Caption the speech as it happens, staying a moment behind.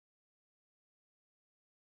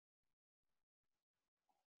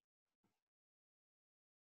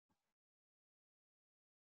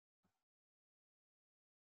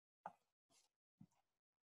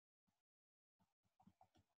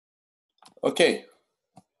Okay.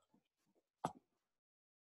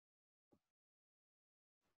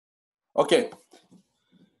 Okay.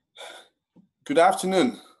 Good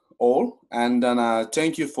afternoon, all, and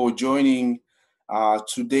thank you for joining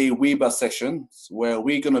today WiBA sessions, where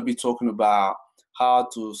we're going to be talking about how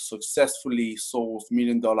to successfully solve $1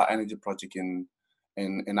 million energy project in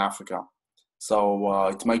Africa. So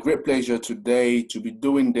it's my great pleasure today to be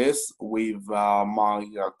doing this with my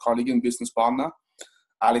colleague and business partner,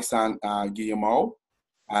 Alexandre Guillemot,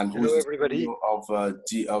 and who's the CEO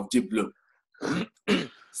of Deep Blue.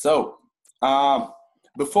 So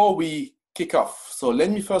before we kick off, so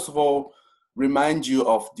let me first of all remind you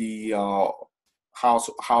of the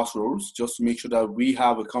house rules, just to make sure that we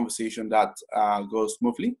have a conversation that goes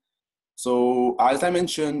smoothly. So as I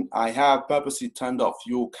mentioned, I have purposely turned off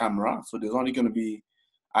your camera, so there's only going to be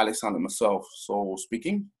Alexandre and myself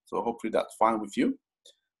speaking. So hopefully that's fine with you.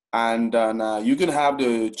 And then you're going to have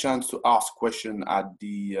the chance to ask question at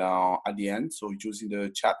the end. So using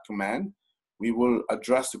the chat command, we will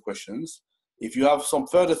address the questions. If you have some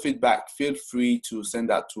further feedback, feel free to send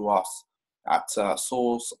that to us at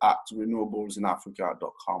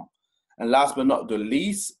source@renewablesinafrica.com. And last but not the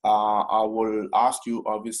least, I will ask you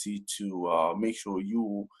obviously to make sure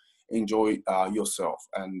you enjoy yourself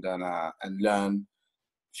and learn a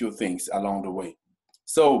few things along the way.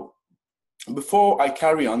 So before I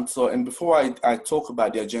carry on, and before I talk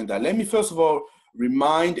about the agenda, let me first of all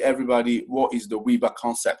remind everybody what is the WiBA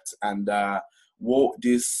concept and what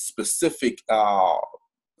this specific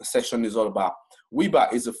session is all about.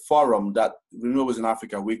 WiBA is a forum that Renewables in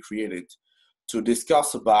Africa we created to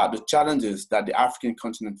discuss about the challenges that the African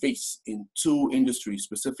continent face in two industries,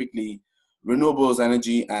 specifically renewables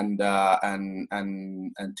energy and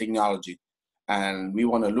technology. And we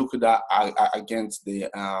want to look at that against the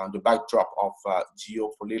backdrop of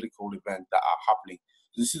geopolitical events that are happening.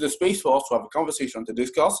 This is a space for us to have a conversation, to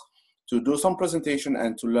discuss, to do some presentation,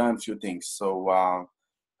 and to learn a few things. So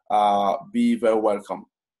be very welcome.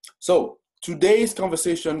 So today's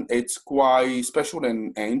conversation, it's quite special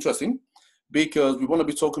and interesting because we want to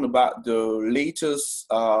be talking about the latest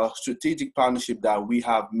strategic partnership that we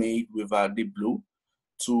have made with Deep Blue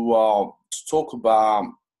to talk about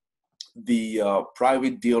the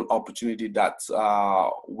private deal opportunity that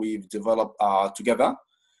we've developed together.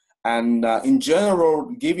 And in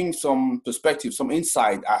general, giving some perspective, some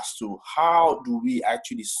insight as to how do we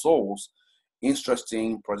actually solve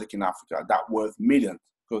interesting project in Africa that worth millions,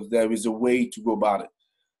 because there is a way to go about it.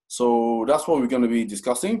 So that's what we're going to be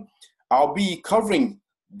discussing. I'll be covering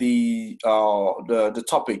the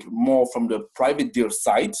topic more from the private deal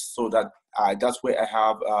side, so that that's where I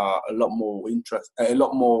have a lot more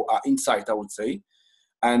insight, I would say.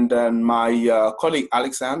 And then my colleague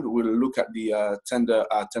Alexandre will look at the tender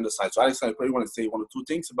side. So Alexandre, you probably want to say one or two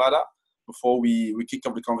things about that before we kick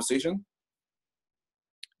off the conversation.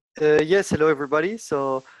 Yes, hello everybody.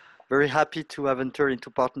 So very happy to have entered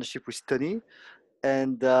into partnership with Tony.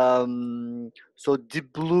 And so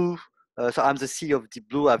Deep Blue, so I'm the CEO of Deep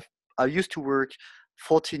Blue. I used to work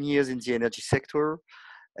 14 years in the energy sector.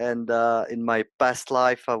 And in my past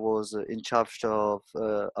life, I was in charge of,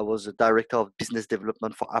 I was a director of business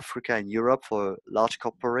development for Africa and Europe for a large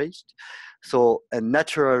corporation. So, and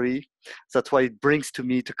naturally, that's why it brings to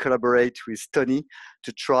me to collaborate with Tony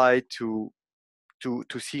to try to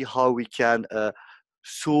see how we can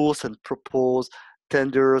source and propose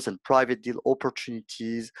tenders and private deal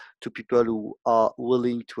opportunities to people who are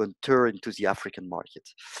willing to enter into the African market.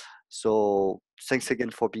 So thanks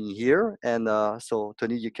again for being here. And so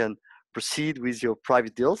Tony, you can proceed with your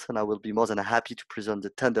private deals, and I will be more than happy to present the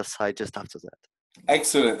tender side just after that.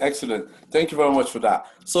 Excellent, excellent. Thank you very much for that.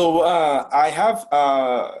 So I have,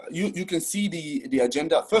 you can see the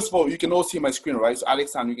agenda. First of all, you can all see my screen, right? So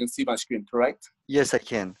Alexandre, you can see my screen, correct? Yes, I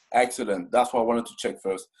can. Excellent. That's what I wanted to check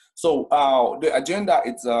first. So the agenda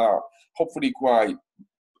is hopefully quite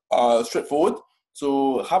straightforward.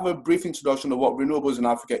 So have a brief introduction of what Renewables in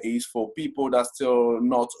Africa is for people that are still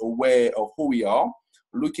not aware of who we are,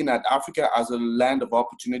 looking at Africa as a land of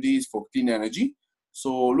opportunities for clean energy.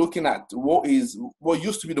 So looking at what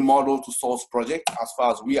used to be the model to source projects as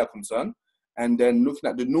far as we are concerned, and then looking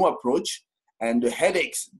at the new approach and the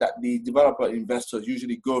headaches that the developer investors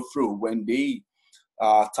usually go through when they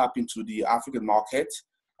tap into the African market.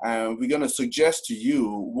 And we're going to suggest to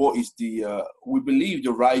you what is we believe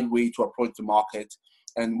the right way to approach the market,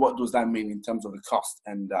 and what does that mean in terms of the cost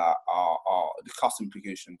and the cost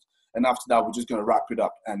implications. And after that, we're just going to wrap it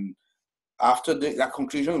up. And after that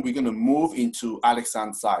conclusion, we're going to move into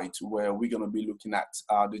Alexandre's side, where we're going to be looking at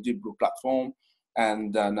the Deep Blue platform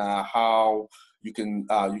and then how you can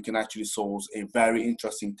actually source a very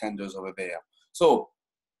interesting tenders over there. So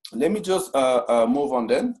let me just move on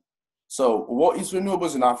then. So what is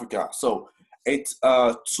renewables in Africa? So it's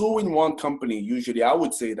a two-in-one company. Usually I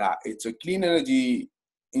would say that it's a clean energy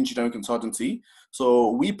engineering consultancy.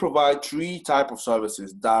 So we provide three types of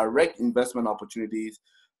services: direct investment opportunities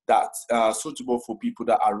that's suitable for people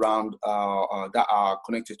that are around, that are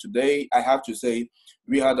connected today. I have to say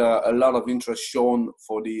we had a lot of interest shown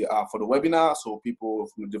for the webinar. So people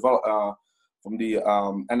from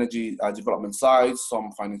the energy development side,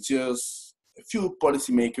 some financiers, a few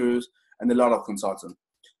policymakers, and a lot of consultants.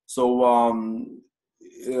 So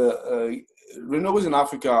renewables in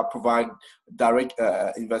Africa provide direct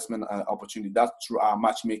investment opportunity. That's through our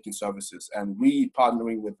matchmaking services, and we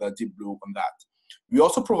partnering with Deep Blue on that. We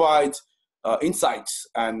also provide insights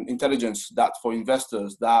and intelligence that for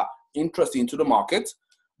investors that are interested into the market,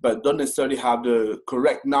 but don't necessarily have the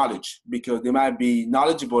correct knowledge, because they might be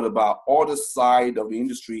knowledgeable about other side of the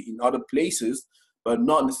industry in other places, but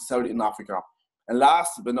not necessarily in Africa. And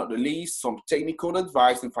last but not the least, some technical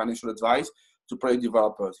advice and financial advice to project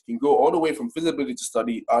developers. You can go all the way from feasibility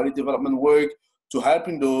study, early development work, to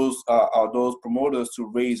helping those promoters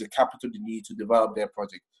to raise the capital they need to develop their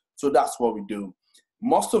project. So that's what we do.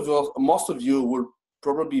 Most of you will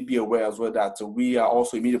probably be aware as well that we are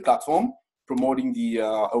also a media platform promoting the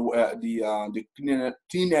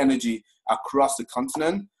clean energy across the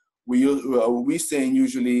continent. We saying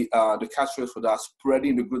usually the catchphrase for that: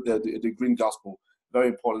 spreading the green gospel. Very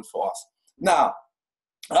important for us. Now,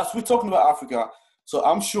 as we're talking about Africa, so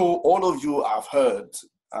I'm sure all of you have heard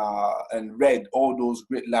and read all those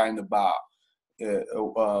great lines about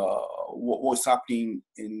what's happening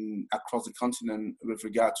across the continent with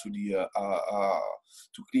regard to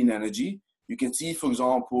to clean energy. You can see, for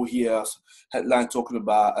example, here headline talking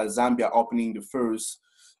about Zambia opening the first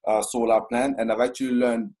solar plant, and I've actually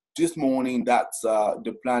learned this morning that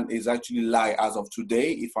the plant is actually live as of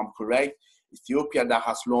today, if I'm correct. Ethiopia that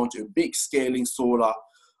has launched a big scaling solar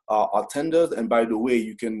tenders, and by the way,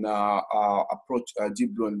 you can approach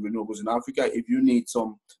Deep Blue and Renewables in Africa if you need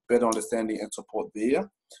some better understanding and support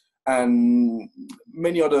there, and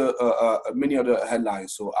many other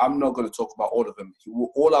headlines. So I'm not going to talk about all of them.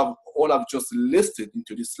 All I've just listed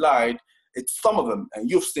into this slide, it's some of them, and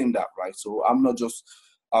you've seen that, right? So I'm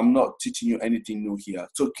not teaching you anything new here.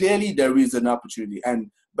 So clearly there is an opportunity,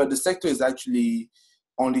 but the sector is actually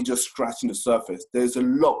only just scratching the surface. There's a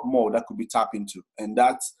lot more that could be tapped into, and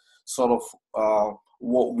that's sort of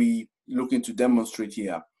what we looking to demonstrate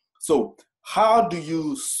here. So how do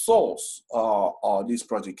you source these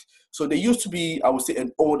projects? So there used to be, I would say,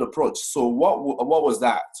 an old approach. So what was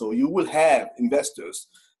that? So you will have investors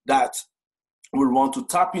that will want to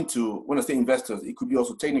tap into, when I say investors, it could be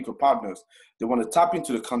also technical partners. They want to tap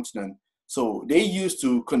into the continent. So they used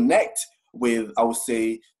to connect with, I would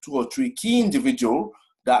say, 2 or 3 key individuals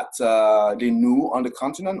that they knew on the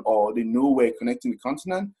continent, or they knew were connecting the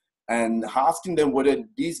continent, and asking them whether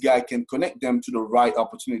these guys can connect them to the right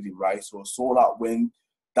opportunity, right? So solar, wind,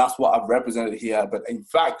 that's what I've represented here. But in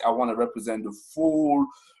fact, I want to represent the full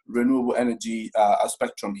renewable energy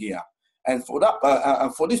spectrum here. And for that,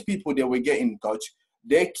 and for these people that we get in touch,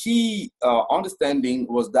 their key understanding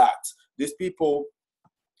was that these people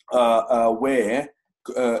were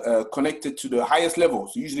connected to the highest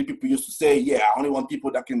levels. Usually people used to say, yeah, I only want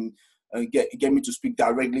people that can get me to speak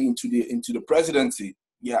directly into the presidency.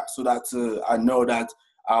 Yeah, so that I know that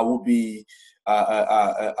I will be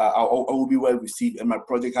well received, and my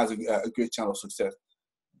project has a great chance of success.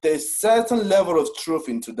 There's certain level of truth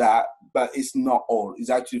into that, but it's not all.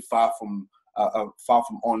 It's actually far from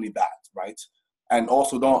only that, right? And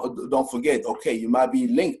also don't forget, okay, you might be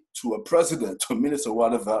linked to a president, to a minister,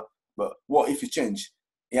 whatever, but what if you change?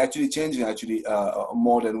 It actually changing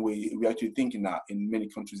more than we actually thinking now in many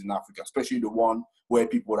countries in Africa, especially the one where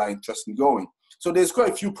people are interested in going. So there's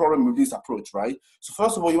quite a few problems with this approach, right? So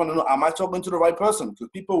first of all, you want to know, am I talking to the right person? Because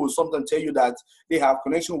people will sometimes tell you that they have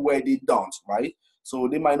connection where they don't, right? So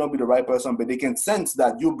they might not be the right person, but they can sense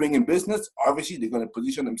that you bring in business. Obviously, they're going to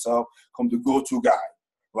position themselves come the go-to guy,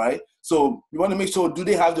 right? So you want to make sure, do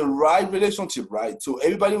they have the right relationship, right? So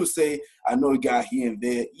everybody will say, I know a guy here and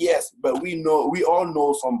there. Yes, but we all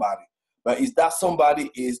know somebody. But is that somebody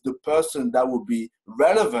is the person that will be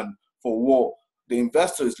relevant for what the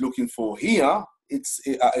investor is looking for here? It's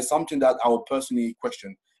something that I will personally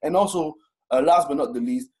question. And also, last but not the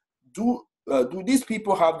least, do these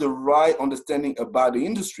people have the right understanding about the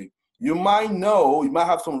industry? You might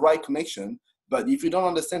have some right connection, but if you don't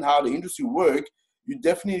understand how the industry works, you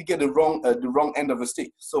definitely get the wrong end of a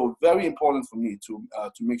stick. So very important for me to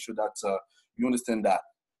make sure that you understand that.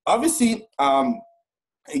 Obviously,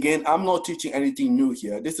 again, I'm not teaching anything new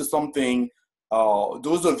here. This is something,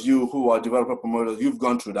 those of you who are developer promoters, you've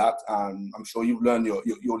gone through that, and I'm sure you've learned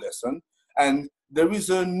your lesson. And there is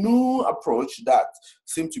a new approach that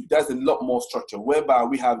seems to be, there's a lot more structure, whereby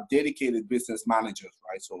we have dedicated business managers,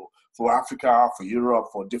 right? So for Africa, for Europe,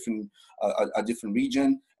 for different a different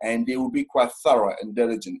region, and they will be quite thorough and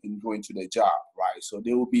diligent in going to their job, right? So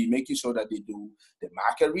they will be making sure that they do the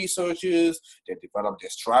market researches, they develop their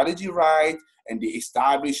strategy right, and they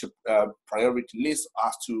establish a priority list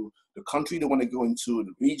as to the country they want to go into,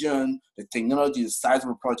 the region, the technology, the size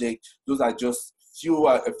of a project. Those are just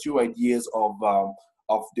a few ideas of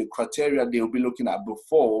the criteria they will be looking at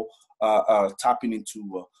before tapping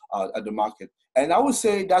into the market. And I would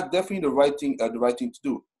say that's definitely the right thing to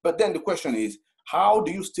do. But then the question is, how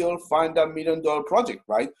do you still find that $1 million project,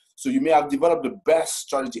 right? So you may have developed the best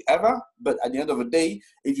strategy ever, but at the end of the day,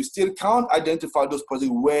 if you still can't identify those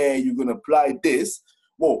projects where you're going to apply this,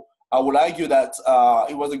 well, I would argue that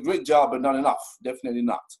it was a great job, but not enough. Definitely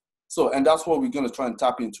not. So, and that's what we're going to try and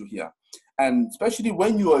tap into here. And especially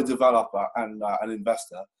when you are a developer and an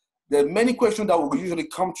investor, there are many questions that will usually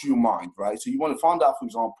come to your mind, right? So you want to find out, for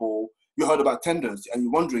example, you heard about tenders and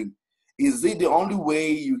you're wondering, is it the only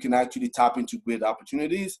way you can actually tap into great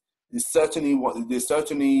opportunities? There's certainly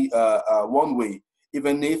one way.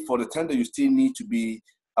 Even if for the tender, you still need to be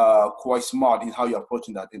quite smart in how you're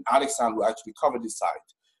approaching that. And Alexander will actually cover this side.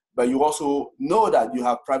 But you also know that you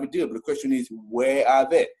have private deals. But the question is, where are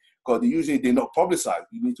they? Because usually they're not publicized.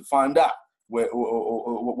 You need to find out where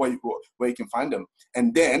you can find them.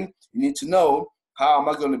 And then you need to know, how am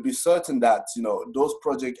I going to be certain that those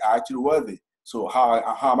projects are actually worthy? So how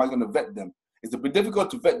am I going to vet them? It's a bit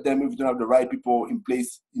difficult to vet them if you don't have the right people in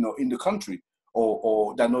place, in the country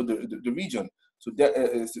or that know the region. So there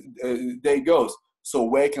it goes. So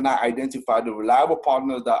where can I identify the reliable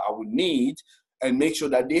partners that I would need and make sure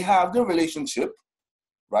that they have the relationship,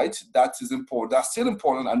 right? That is important. That's still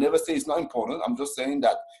important. I never say it's not important. I'm just saying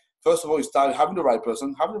that, first of all, you start having the right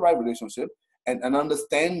person, having the right relationship, and an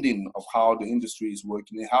understanding of how the industry is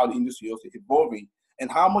working and how the industry is evolving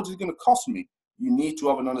and how much it's going to cost me. You need to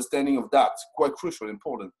have an understanding of that. Quite crucial,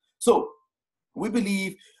 important. So we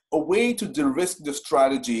believe a way to de-risk the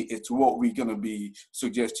strategy is what we're going to be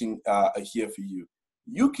suggesting here for you.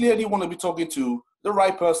 You clearly want to be talking to the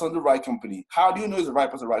right person, the right company. How do you know it's the right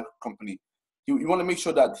person, the right company? You want to make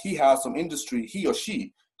sure that he or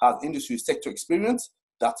she has industry sector experience.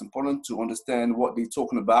 That's important to understand what they're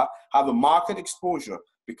talking about. Have a market exposure,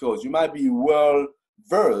 because you might be well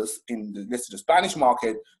versed in the Spanish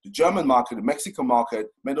market, the German market, the Mexican market,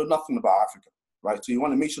 may know nothing about Africa, right? So you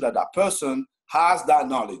want to make sure that that person has that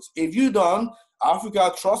knowledge. If you don't,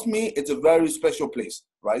 Africa, trust me, it's a very special place,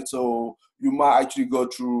 right? So you might actually go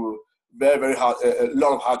through very, very hard, a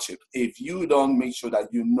lot of hardship if you don't make sure that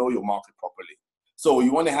you know your market properly. So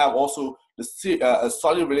you want to have also a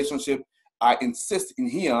solid relationship, I insist in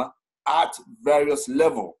here, at various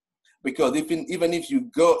level. Because even if you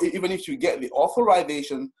get the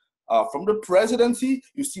authorization from the presidency,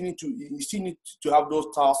 you still need to have those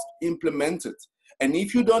tasks implemented. And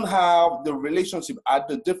if you don't have the relationship at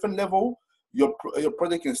the different level, your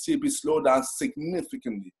project can still be slowed down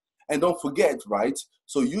significantly. And don't forget, right?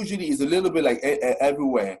 So usually it's a little bit like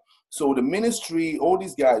everywhere. So the ministry, all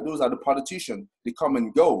these guys, those are the politicians. They come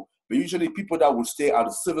and go. But usually people that will stay are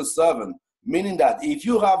the civil servant, meaning that if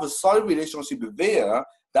you have a solid relationship there,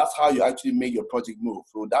 that's how you actually make your project move.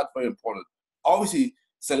 So that's very important. Obviously,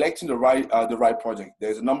 selecting the right project.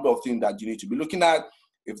 There's a number of things that you need to be looking at.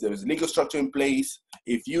 If there is legal structure in place,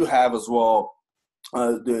 if you have as well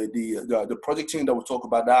the project team that will talk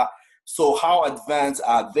about that. So how advanced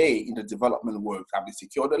are they in the development work? Have they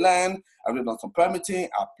secured the land? Have they done some permitting?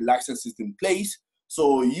 Are licenses in place?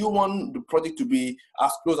 So you want the project to be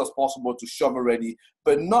as close as possible to shovel ready,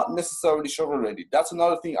 but not necessarily shovel ready. That's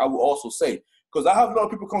another thing I will also say, because I have a lot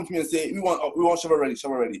of people come to me and say, we want shovel ready.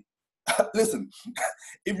 Listen,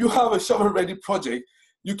 if you have a shovel ready project,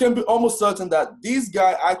 you can be almost certain that these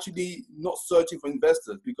guys actually not searching for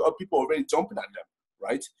investors because people are already jumping at them,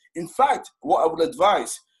 right? In fact, what I would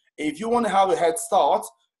advise, if you want to have a head start,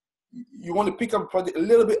 you want to pick up a project a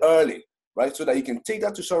little bit early, right? So that you can take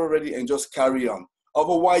that to shovel ready and just carry on.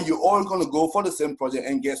 Otherwise, you're all going to go for the same project,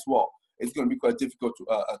 and guess what? It's going to be quite difficult to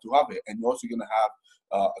have it, and you're also going to have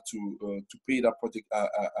to pay that project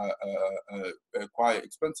quite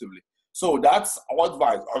expensively. So that's our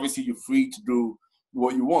advice. Obviously, you're free to do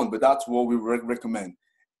what you want, but that's what we recommend.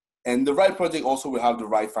 And the right project also will have the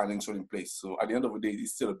right financial in place. So at the end of the day,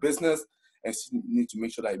 it's still a business, and you need to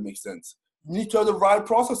make sure that it makes sense. You need to have the right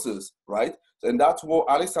processes, right? And that's what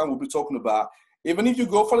Alexander will be talking about. Even if you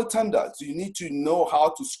go for the tender, so you need to know how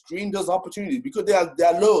to screen those opportunities, because there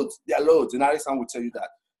are loads, and Alexander will tell you that.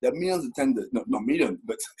 There are millions of tenders, no, not millions,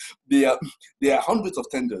 but there are hundreds of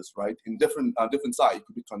tenders, right, in different sides. It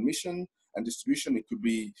could be transmission and distribution. It could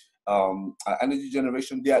be energy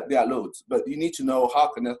generation. There are loads, but you need to know how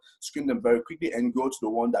can I screen them very quickly and go to the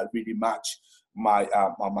one that really match my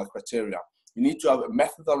criteria. You need to have a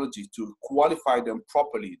methodology to qualify them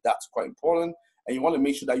properly. That's quite important. And you want to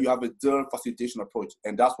make sure that you have a deal facilitation approach.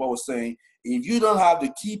 And that's what we're saying. If you don't have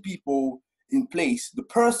the key people in place, the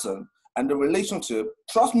person and the relationship,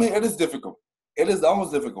 trust me, it is difficult. It is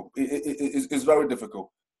almost difficult. It's very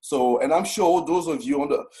difficult. So, and I'm sure those of you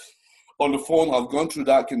on the phone have gone through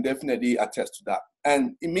that can definitely attest to that.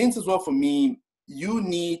 And it means as well for me, you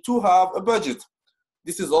need to have a budget.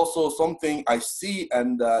 This is also something I see,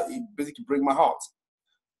 and it basically breaks my heart.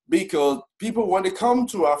 Because people, when they come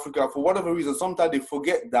to Africa, for whatever reason, sometimes they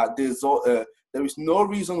forget that there is no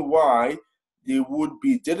reason why they would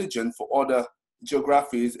be diligent for other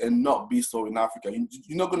geographies and not be so in Africa.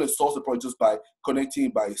 You're not going to source the project just by connecting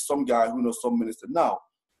by some guy who knows some minister. Now,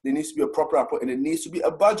 there needs to be a proper approach, and there needs to be a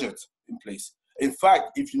budget in place. In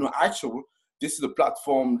fact, if you know actual, this is a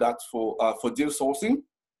platform that's for deal sourcing.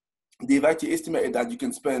 They've actually estimated that you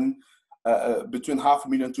can spend between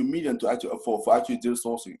 $500,000 to $1 million to actually for actually deal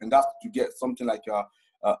sourcing, and that's to get something like a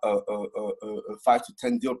 5 to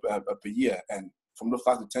 10 deal per year. And from the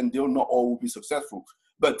 5 to 10 deal, not all will be successful,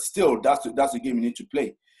 but still, that's the game you need to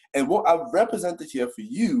play. And what I've represented here for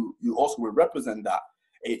you, you also will represent that.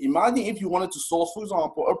 Imagine if you wanted to source, for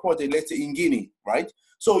example, a project, let's say in Guinea, right?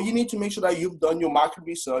 So you need to make sure that you've done your market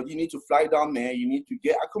research. You need to fly down there. You need to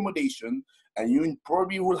get accommodation. And you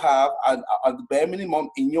probably will have, at the bare minimum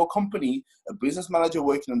in your company, a business manager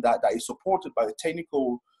working on that is supported by a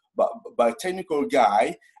technical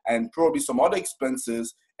guy, and probably some other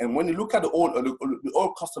expenses. And when you look at the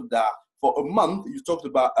all cost of that, for a month, you talked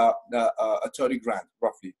about 30 grand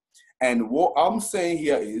roughly. And what I'm saying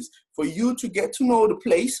here is for you to get to know the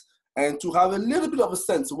place and to have a little bit of a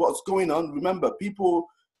sense of what's going on. Remember, people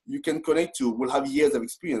you can connect to will have years of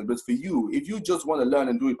experience. But for you, if you just want to learn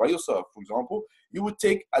and do it by yourself, for example, you would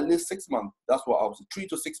take at least 6 months. That's what I was, 3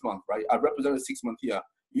 to 6 months, right? I represented 6 months here.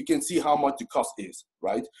 You can see how much the cost is,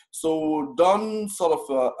 right? So don't sort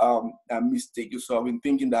of mistake yourself in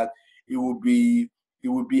thinking that it would be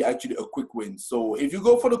actually a quick win. So if you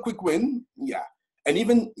go for the quick win, yeah. And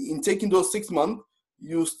even in taking those 6 months,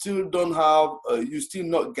 you still don't have, you still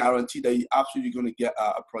not guaranteed that you're absolutely going to get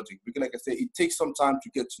a project. Because like I said, it takes some time to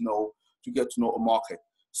get to know a market.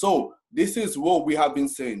 So this is what we have been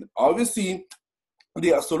saying. Obviously,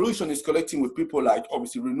 the solution is collecting with people like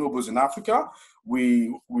obviously renewables in Africa.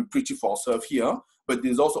 We preach it for ourselves here, but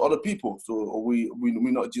there's also other people. So we're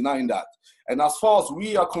not denying that. And as far as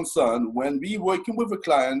we are concerned, when we working with a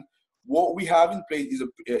client, what we have in place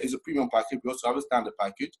is a premium package. We also have a standard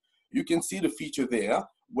package. You can see the feature there,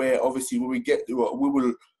 where obviously we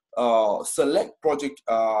will select project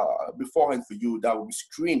beforehand for you that will be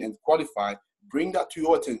screened and qualified. Bring that to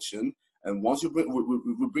your attention, and once you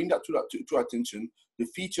bring that to attention, the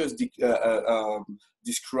features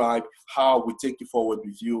describe how we take it forward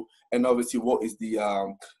with you, and obviously what is the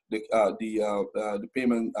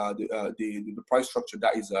payment, the price structure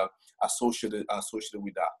that is associated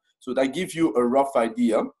with that. So that gives you a rough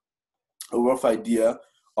idea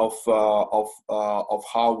of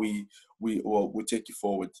how we take it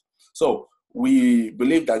forward. So we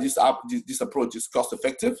believe that this approach is cost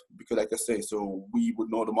effective because, like I say, so we would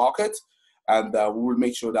know the market, and we will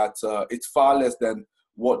make sure that it's far less than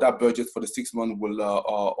what that budget for the 6 months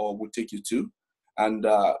will take you to, and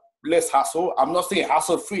less hassle. I'm not saying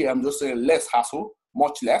hassle free. I'm just saying less hassle,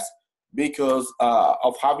 much less, because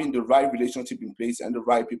of having the right relationship in place and the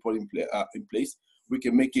right people in place. We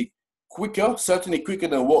can make it quicker, certainly quicker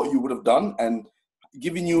than what you would have done, and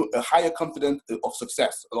giving you a higher confidence of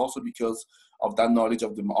success, and also because of that knowledge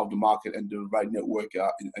of the market and the right network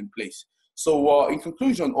in place. So in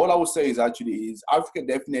conclusion, all I would say is Africa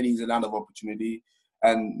definitely is a land of opportunity,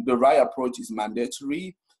 and the right approach is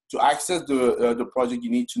mandatory. To access the project,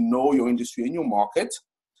 you need to know your industry and your market.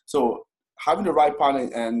 So having the right partner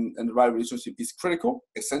and the right relationship is critical,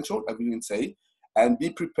 essential, I wouldn't say, and be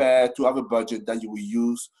prepared to have a budget that you will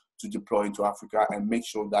use to deploy into Africa, and make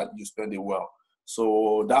sure that you spend it well.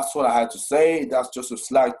 So that's what I had to say. That's just a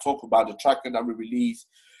slight talk about the tracker that we released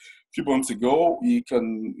a few months ago. You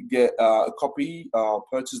can get a copy,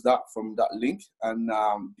 purchase that from that link. And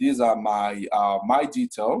these are my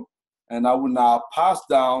detail. And I will now pass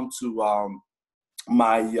down to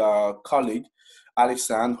my colleague,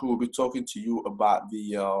 Alexandre, who will be talking to you about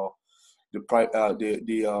the the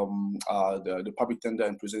public tender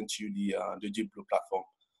and present to you the Deep Blue platform.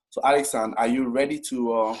 So Alexandre, are you ready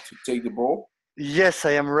to take the ball? Yes,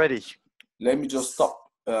 I am ready. Let me just stop.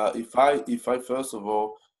 If I first of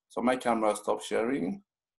all, so my camera stop sharing.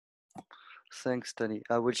 Thanks, Tony.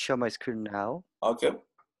 I will share my screen now. Okay.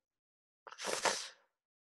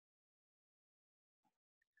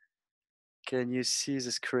 Can you see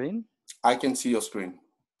the screen? I can see your screen.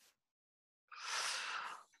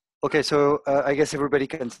 Okay, so I guess everybody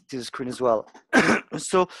can see the screen as well.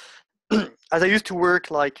 So, as I used to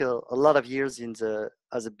work like a lot of years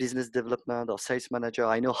as a business development or sales manager,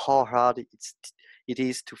 I know how hard it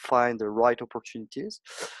is to find the right opportunities,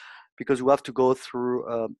 because we have to go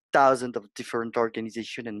through thousands of different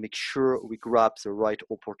organizations and make sure we grab the right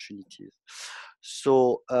opportunities.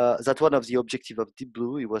 So that's one of the objectives of Deep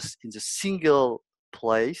Blue. It was in the single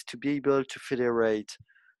place to be able to federate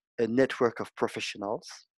a network of professionals.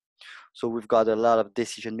 So we've got a lot of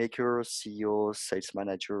decision makers, CEOs, sales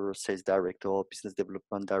managers, sales director, business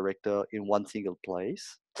development director in one single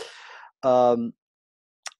place. And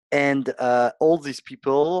all these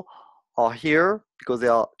people are here because they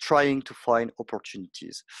are trying to find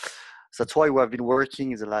opportunities. That's why we have been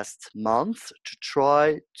working in the last month to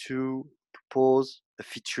try to propose a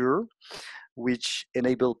feature which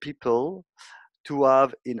enable people to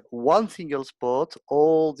have in one single spot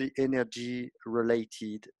all the energy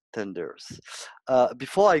related tenders.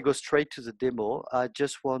 Before I go straight to the demo, I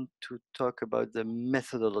just want to talk about the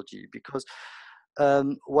methodology, because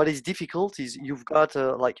what is difficult is you've got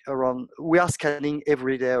we are scanning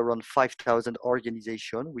every day around 5,000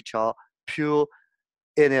 organizations, which are pure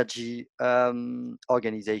energy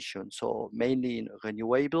organizations. So mainly in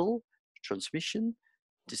renewable, transmission,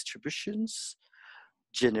 distributions,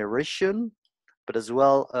 generation, but as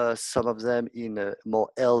well some of them in a more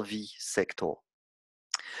LV sector.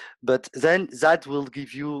 But then that will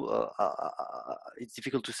give you, it's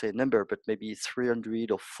difficult to say a number, but maybe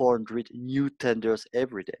 300 or 400 new tenders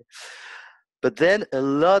every day. But then a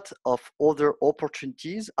lot of other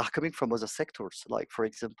opportunities are coming from other sectors, like for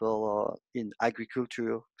example, in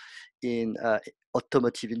agriculture, in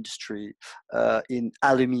automotive industry, in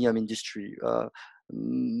aluminum industry.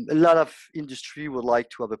 A lot of industry would like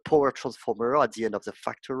to have a power transformer at the end of the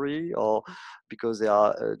factory, or because they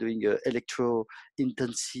are doing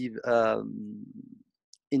electro-intensive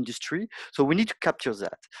industry. So we need to capture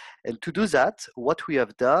that. And to do that, what we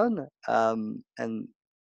have done, and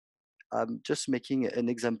I'm just making an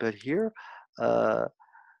example here.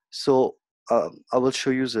 So I will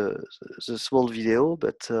show you the small video,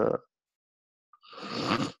 but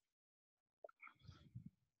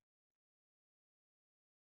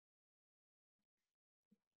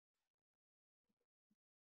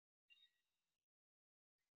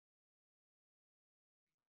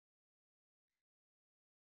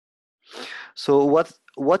so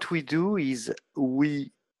what we do is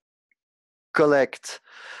we collect.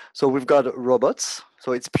 So we've got robots.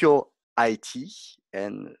 So it's pure IT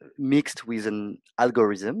and mixed with an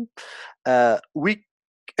algorithm. We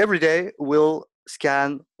every day will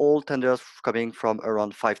scan all tenders coming from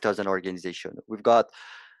around 5,000 organizations. We've got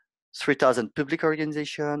 3,000 public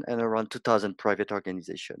organizations and around 2,000 private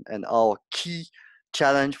organizations. And our key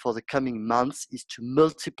challenge for the coming months is to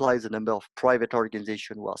multiply the number of private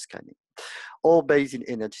organizations we are scanning, all based in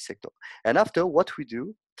energy sector. And after, what we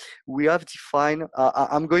do, we have defined,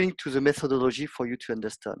 I'm going to the methodology for you to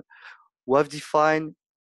understand. We have defined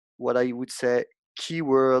what I would say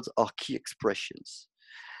keywords or key expressions.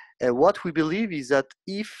 And what we believe is that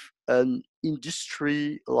if an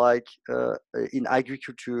industry like in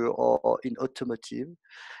agriculture or in automotive,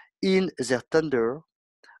 in their tender,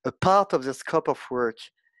 a part of the scope of work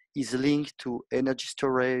is linked to energy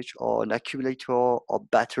storage or an accumulator or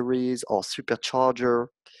batteries or supercharger,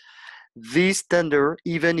 this tender,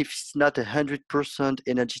 even if it's not 100%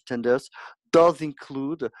 energy tenders, does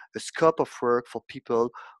include a scope of work for people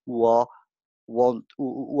who are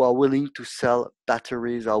willing to sell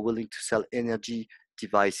batteries, are willing to sell energy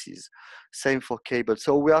devices. Same for cable.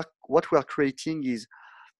 So what we are creating is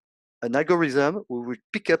an algorithm. We will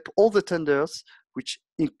pick up all the tenders which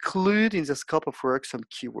include in the scope of work some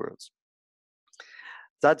keywords.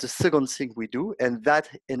 That's the second thing we do, and that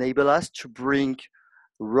enables us to bring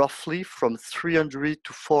roughly from 300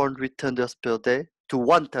 to 400 tenders per day to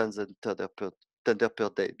 1,000 tender per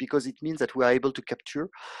day, because it means that we are able to capture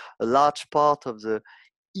a large part of the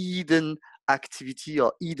hidden activity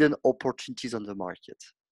or hidden opportunities on the market.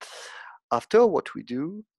 After, what we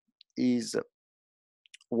do is,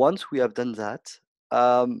 once we have done that,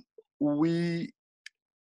 we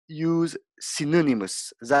use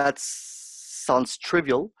synonymous. That sounds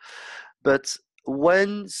trivial, But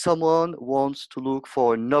when someone wants to look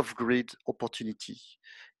for an off-grid opportunity,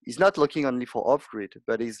 he's not looking only for off-grid,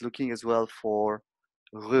 but he's looking as well for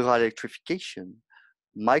rural electrification,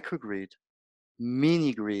 microgrid,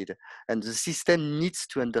 mini grid, and the system needs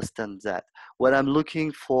to understand that. When I'm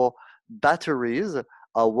looking for batteries,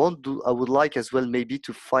 I would like as well maybe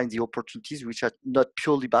to find the opportunities which are not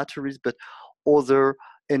purely batteries, but other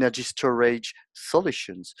energy storage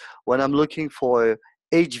solutions. When I'm looking for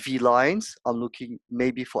HV lines, I'm looking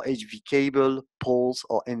maybe for HV cable, poles,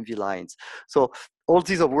 or MV lines. So all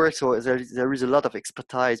these are work. So there is a lot of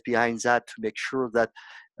expertise behind that to make sure that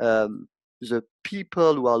um, the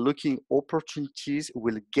people who are looking opportunities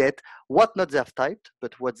will get what not they have typed,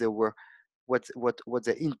 but what they were, what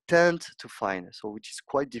they intend to find. So which is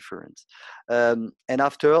quite different. And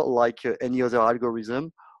after, like any other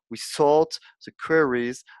algorithm, we sort the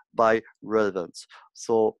queries by relevance.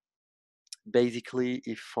 So basically,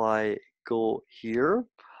 if I go here,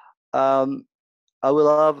 I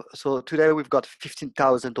will have, so today we've got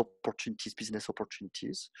 15,000 opportunities, business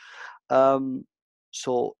opportunities.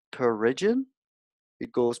 So per region,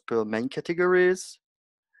 it goes per main categories.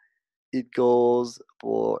 It goes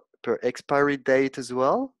per expiry date as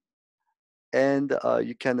well. And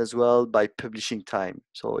you can as well by publishing time.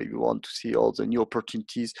 So if you want to see all the new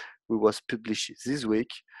opportunities we was published this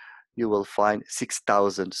week, you will find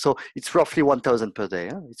 6,000. So it's roughly 1,000 per day.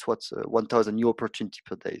 Huh? It's what's 1,000 new opportunity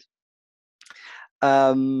per day.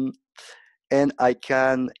 And I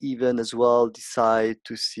can even as well decide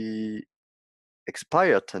to see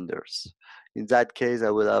expired tenders. In that case, I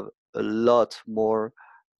will have a lot more.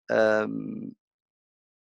 Just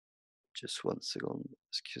 1 second,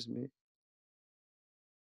 excuse me.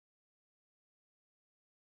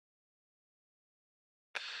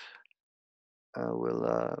 I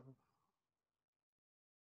will.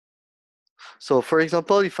 So, for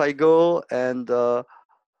example, if I go and I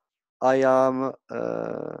am,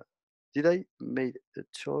 did I made a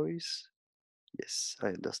choice? Yes, I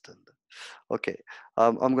understand. Okay,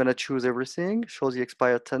 I'm gonna choose everything. Show the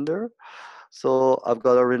expired tender. So I've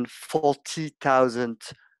got around 40,000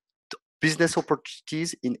 business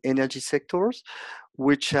opportunities in energy sectors,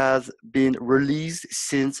 which has been released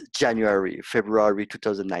since February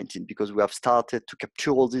 2019, because we have started to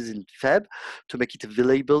capture all this in Feb to make it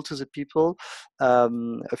available to the people a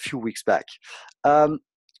few weeks back.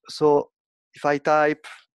 So if I type,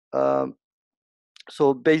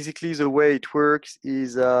 so basically the way it works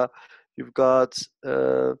is you've got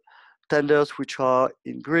tenders which are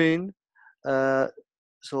in green.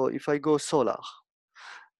 So if I go solar,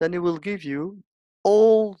 then it will give you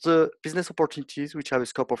all the business opportunities which have a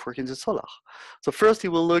scope of work in the solar. So first it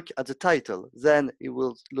will look at the title, then it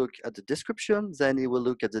will look at the description, then it will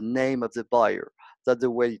look at the name of the buyer. That's the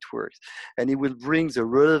way it works. And it will bring the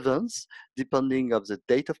relevance depending of the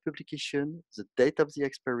date of publication, the date of the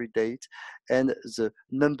expiry date, and the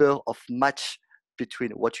number of match between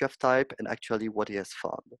what you have typed and actually what he has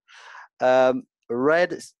found.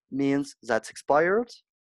 Red means that's expired.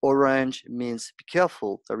 Orange means be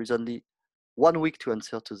careful. There is only 1 week to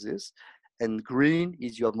answer to this. And green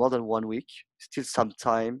is you have more than 1 week, still some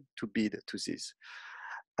time to bid to this.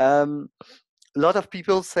 A lot of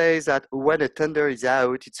people say that when a tender is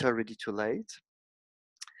out, it's already too late.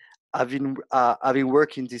 I've been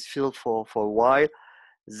working in this field for a while.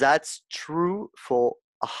 That's true for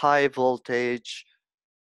high voltage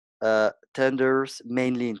tenders,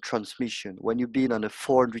 mainly in transmission. When you've been on a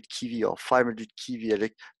 400 kV or 500 kV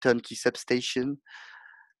turnkey substation,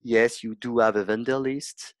 yes, you do have a vendor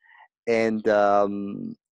list, and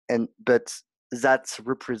but that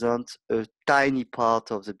represents a tiny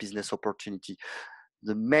part of the business opportunity.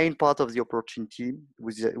 The main part of the opportunity,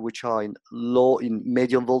 which are in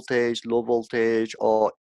medium voltage, low voltage,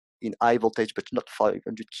 or in high voltage, but not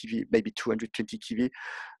 500 kV, maybe 220 kV,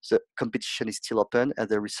 the competition is still open, and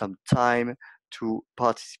there is some time to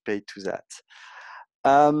participate to that.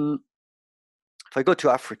 If I go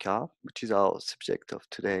to Africa, which is our subject of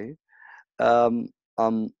today, um,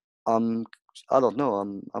 I'm, I'm, I don't know.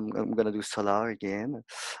 I'm gonna do solar again.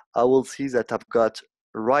 I will see that I've got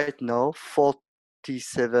right now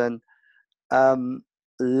 47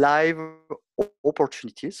 live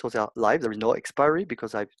opportunities. So they are live. There is no expiry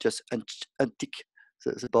because I've just untick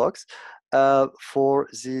the box for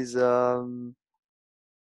this. So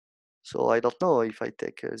I don't know if I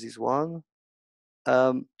take this one.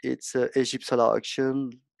 It's Egypt Solar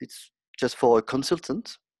Auction. It's just for a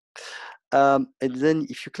consultant. And then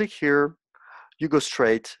if you click here, you go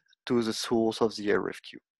straight to the source of the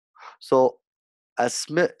RFQ. So as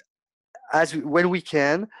when we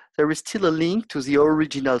can, there is still a link to the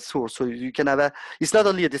original source. So you can have it's not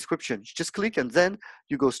only a description. You just click and then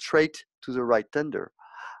you go straight to the right tender.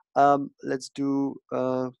 Let's do,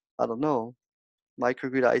 I don't know,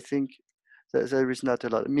 microgrid. I think there is not a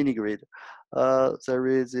lot. Mini grid. There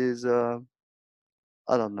is I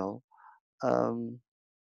don't know. Um,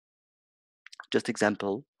 just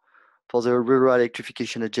example for the Rural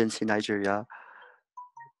Electrification Agency in Nigeria.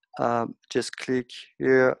 Just click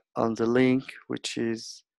here on the link, which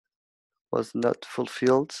was not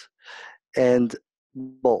fulfilled. And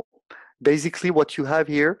well, basically what you have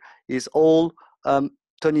here is all,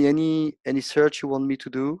 Tony, any search you want me to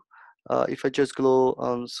do? If I just go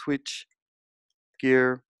on switch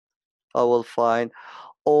gear, I will find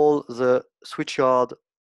all the switchyard,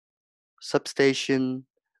 substation,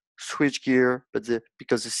 switch gear, but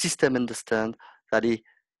because the system understand that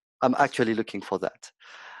I'm actually looking for that.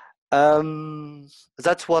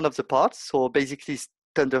 That's one of the parts. So basically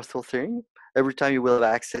standard filtering. Every time you will have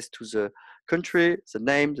access to the country, the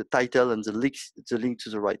name, the title, and the link to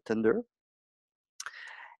the right tender.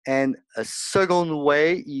 And a second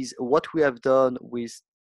way is what we have done with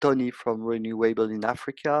Tony from Renewable in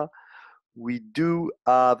Africa. We do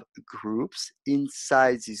have groups.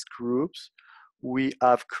 Inside these groups, we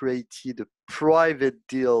have created private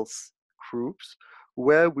deals groups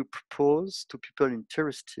where we propose to people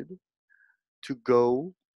interested to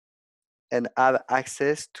go and have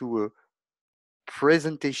access to a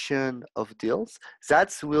presentation of deals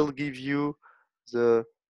that will give you the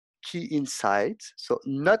key insights. So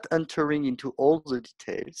not entering into all the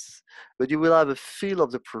details, but you will have a feel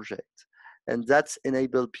of the project. And that's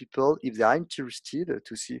enable people, if they are interested,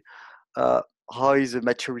 to see how is the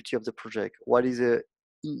maturity of the project, what is the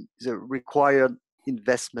required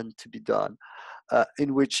investment to be done,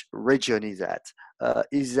 in which region is that a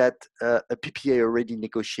PPA already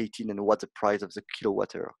negotiated, and what the price of the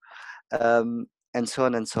kilowatt hour, and so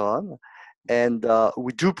on and so on. And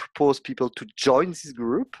we do propose people to join this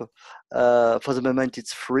group. For the moment,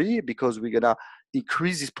 it's free because we're gonna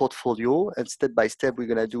increase this portfolio, and step by step, we're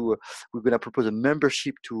gonna propose a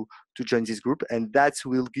membership to join this group, and that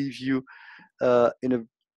will give you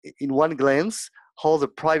in one glance all the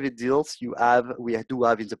private deals we do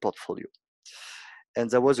have in the portfolio. And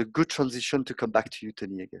that was a good transition to come back to you,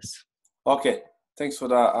 Tony, I guess. Okay, thanks for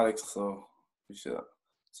that, Alex. So appreciate that.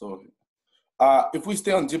 So if we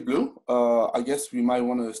stay on Deep Blue, I guess we might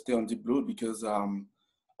want to stay on Deep Blue because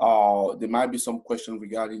there might be some questions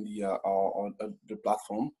regarding the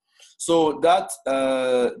platform. So that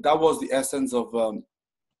was the essence of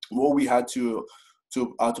what we had to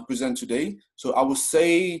present today. So I would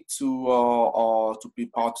say to the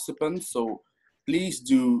participants, so please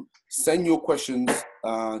do send your questions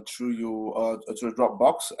through your to the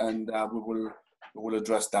Dropbox, and we will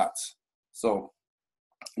address that. So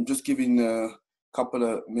I'm just giving a couple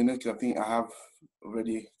of minutes. I think I have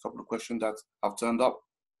already a couple of questions that have turned up.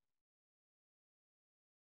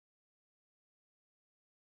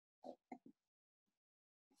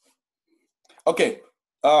 Okay,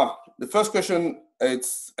 the first question,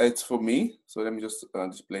 it's for me. So let me just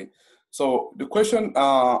display. So the question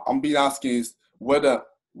I'm being asked is whether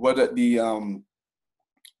the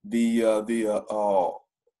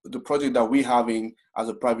project that we're having as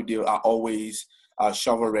a private deal are always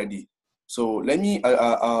shovel ready. So let me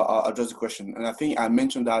address the question, and I think I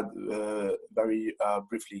mentioned that very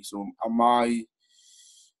briefly. So no,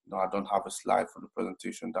 I don't have a slide for the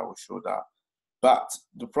presentation that will show that, but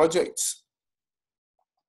the project.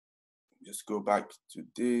 Just go back to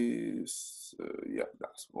this. Yeah,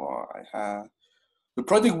 that's what I have. The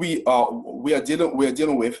project we are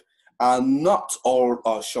dealing with are not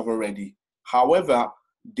all shovel ready. However,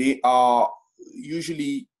 they are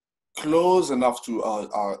usually close enough to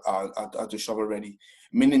shovel ready,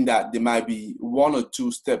 meaning that there might be one or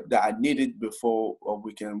two steps that are needed before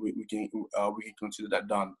we can consider that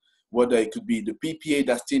done. Whether it could be the PPA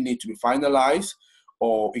that still need to be finalized,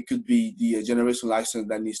 or it could be the generation license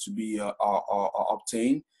that needs to be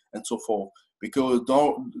obtained, and so forth. Because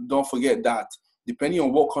don't forget that depending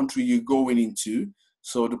on what country you're going into,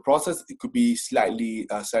 so the process, it could be slightly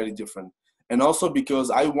different. And also because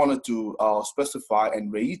I wanted to specify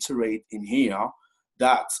and reiterate in here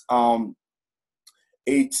that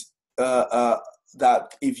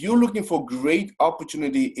that if you're looking for great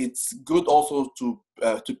opportunity, it's good also to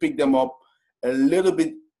pick them up a little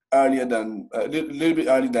bit earlier than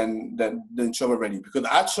shovel ready, because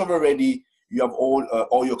at shovel ready you have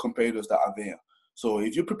all your competitors that are there. So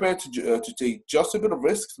if you're prepared to take just a bit of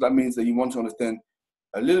risk, that means that you want to understand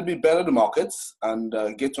a little bit better the markets and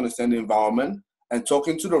get to understand the environment and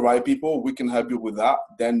talking to the right people, we can help you with that.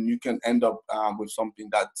 Then you can end up with something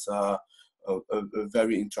that's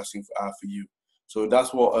very interesting for you. So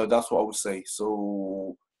that's what I would say.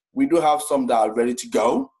 So we do have some that are ready to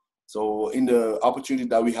go. So in the opportunity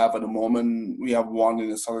that we have at the moment, we have one in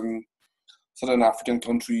the Southern African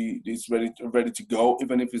country is ready to go,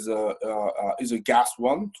 even if it's a gas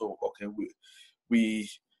one. So okay, we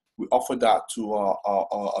offer that to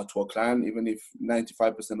our client, even if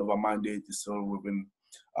 95% of our mandate is still within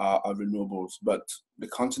our renewables. But the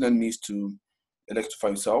continent needs to electrify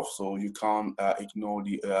itself, so you can't ignore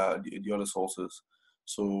the other sources.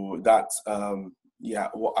 So that's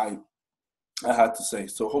what I had to say.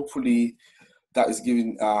 So hopefully that is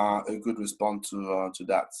giving a good response to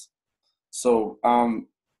that. So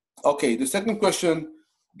okay, the second question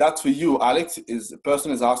that's for you, Alex, is the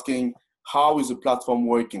person is asking, how is the platform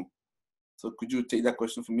working? So could you take that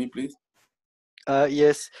question for me, please?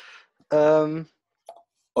 Yes.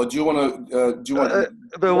 Or do you want to?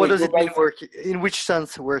 But what does it mean working? In which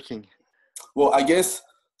sense working? Well, I guess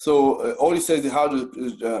so. All it says is how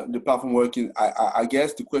the platform working. I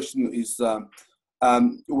guess the question is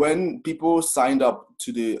when people signed up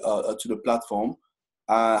to the platform,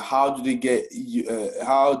 how do they get?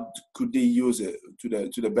 How could they use it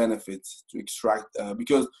to the benefits to extract?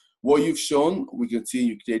 Because what you've shown, we can see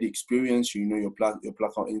you create the experience. You know your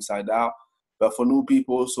platform inside out. But for new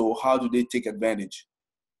people, so how do they take advantage?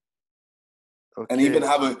 Okay.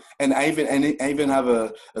 And I even have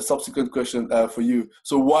a subsequent question for you.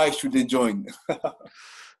 So why should they join?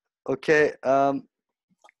 Okay. Can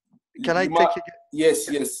I take it?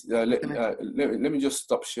 Yes. Let me just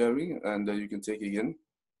stop sharing, and you can take it again.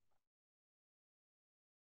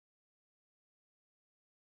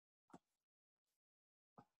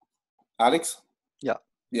 Alex? Yeah.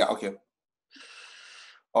 Yeah. Okay.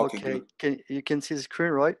 Okay. Good. You can see the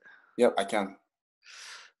screen, right? Yep, I can.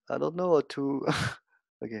 I don't know how to.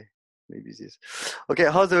 Okay, maybe this.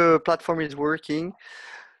 Okay, how the platform is working.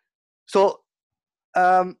 So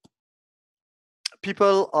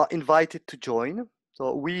people are invited to join.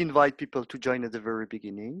 So we invite people to join at the very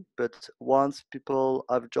beginning, but once people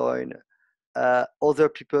have joined, other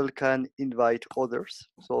people can invite others.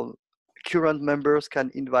 So current members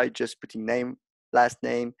can invite just putting name, last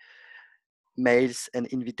name, mails and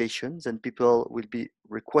invitations, and people will be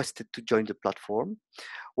requested to join the platform.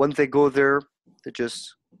 Once they go there, they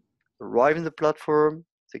just arrive in the platform.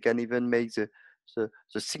 They can even make the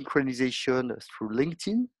synchronization through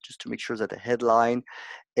LinkedIn just to make sure that the headline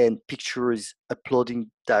and picture is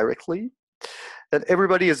uploading directly. And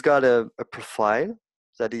everybody has got a profile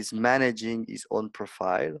that is managing his own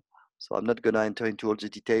profile. So I'm not going to enter into all the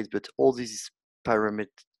details, but all these parameters,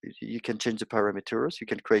 you can change the parameters. You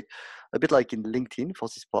can create a bit like in LinkedIn for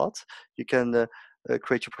this part. You can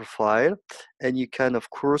create your profile, and you can, of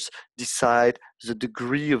course, decide the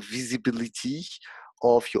degree of visibility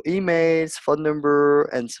of your emails, phone number,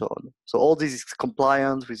 and so on. So all this is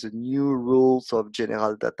compliant with the new rules of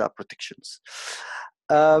general data protections.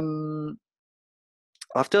 After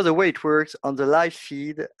the way it works on the live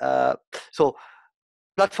feed, so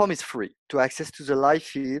platform is free to access to the live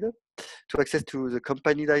feed, to access to the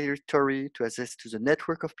company directory, to access to the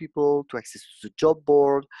network of people, to access to the job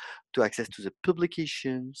board, to access to the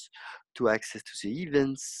publications, to access to the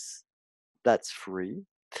events. That's free,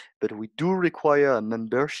 but we do require a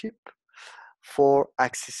membership for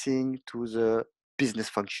accessing to the business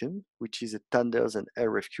function, which is a tenders and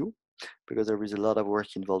RFQ, because there is a lot of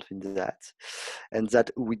work involved in that, and that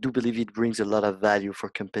we do believe it brings a lot of value for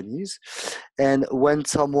companies. And when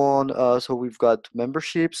someone, so we've got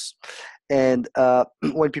memberships, and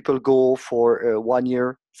when people go for 1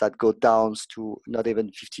 year, that go down to not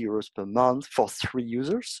even 50 euros per month for 3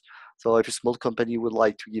 users. So if a small company would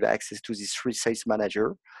like to give access to this free sales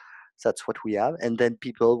manager, that's what we have. And then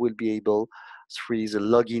people will be able, through the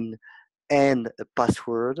login and a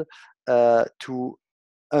password, to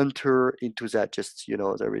enter into that. Just,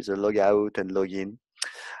 there is a log out and login.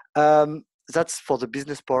 That's for the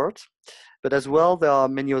business part. But as well, there are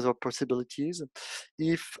many other possibilities.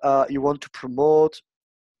 If you want to promote,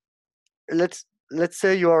 let's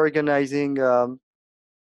say you are organizing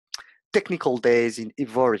technical days in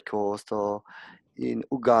Ivory Coast or in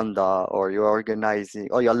Uganda, or you're organizing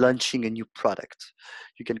or you're launching a new product.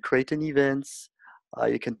 You can create an event.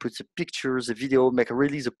 You can put the pictures, the video, make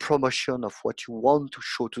really the promotion of what you want to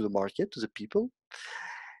show to the market, to the people.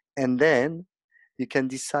 And then you can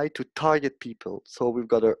decide to target people. So we've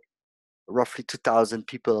got roughly 2,000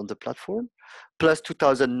 people on the platform, plus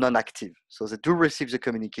 2,000 non-active. So they do receive the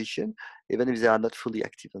communication, even if they are not fully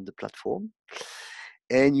active on the platform.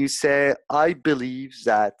 And you say, I believe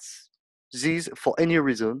that this for any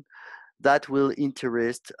reason that will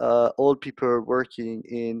interest all people working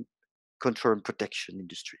in control and protection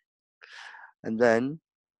industry. And then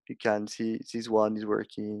you can see this one is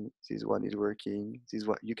working, this one is working, this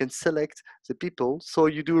one. You can select the people. So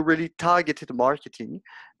you do really targeted marketing,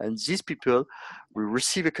 and these people will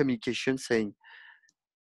receive a communication saying,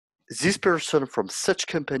 this person from such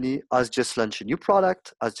company has just launched a new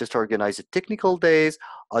product, has just organized a technical days,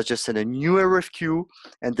 has just sent a new RFQ,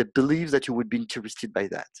 and they believe that you would be interested by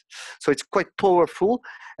that. So it's quite powerful,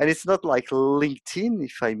 and it's not like LinkedIn,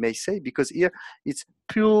 if I may say, because here it's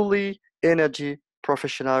purely energy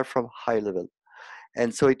professional from high level.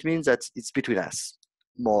 And so it means that it's between us,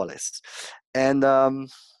 more or less. And I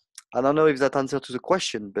don't know if that answers to the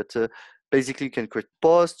question, but basically you can create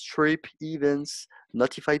posts, trip, events,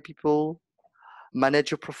 notify people,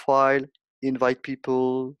 manage your profile, invite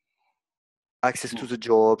people, access to the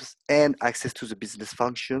jobs, and access to the business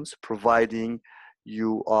functions, providing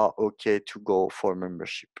you are okay to go for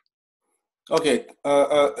membership. Okay,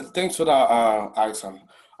 thanks for that, Alexander.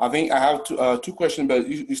 I think I have two questions, but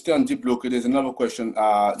you stay on deep local. There's another question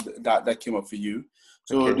that came up for you.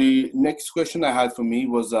 So Okay. the next question I had for me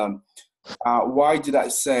was, why did I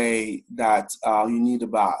say that you need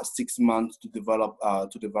about 6 months to develop a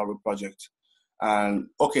project? And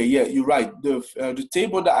okay, yeah, you're right. The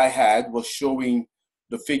table that I had was showing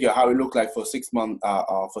the figure how it looked like for 6 months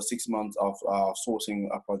of sourcing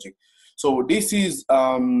a project. So this is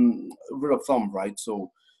rule of thumb, right?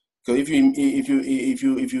 So if you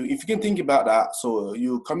can think about that, so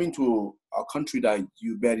you come into a country that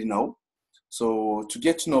you barely know. So to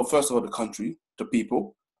get to know first of all the country, the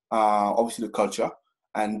people, obviously the culture,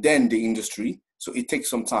 and then the industry. So it takes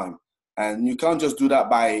some time, and you can't just do that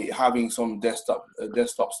by having some desktop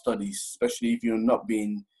studies, especially if you're not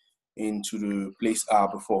been into the place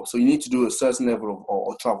before. So you need to do a certain level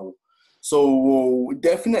of travel. So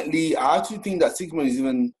definitely, I actually think that 6 months is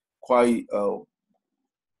even quite.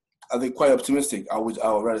 I think quite optimistic. I would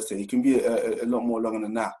rather say it can be a lot more longer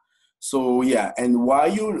than that. So yeah, and why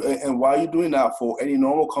you doing that for any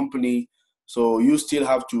normal company? So you still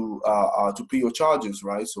have to pay your charges,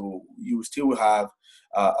 right? So you still have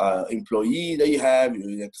employee that you have.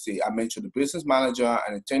 You have to say, I mentioned the business manager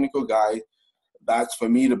and a technical guy. That's for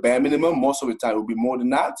me the bare minimum. Most of the time it will be more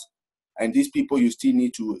than that. And these people you still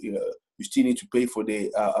need to pay for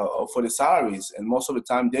the salaries. And most of the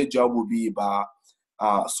time their job will be about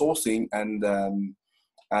sourcing and then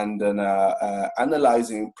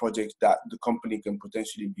analyzing projects that the company can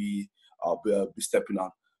potentially be stepping on.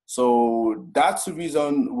 So that's the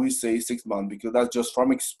reason we say 6 months, because that's just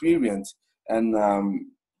from experience, and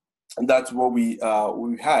that's what we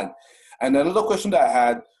had. And another question that I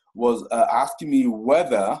had was asking me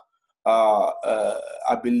whether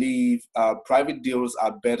I believe private deals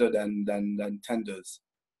are better than tenders.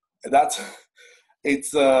 That's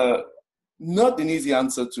it's not an easy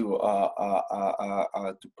answer to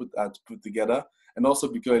put together, and also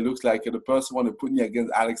because it looks like the person want to put me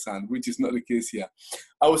against Alexander, which is not the case here.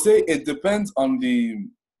 I would say it depends on the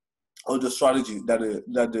strategy that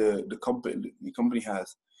the company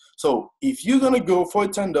has. So if you're gonna go for a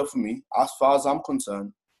tender for me, as far as I'm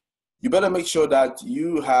concerned, you better make sure that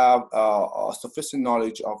you have a sufficient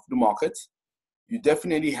knowledge of the market. You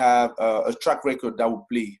definitely have a track record that will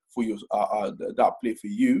play for you,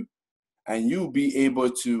 and you'll be able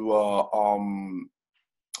to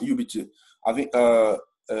I think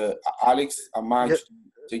Alex, I might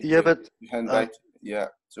take Yeah, but your hand back. Yeah.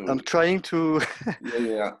 So I'm trying to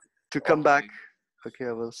yeah. to come Okay. back. Okay,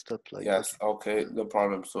 I will stop like Yes. Okay. No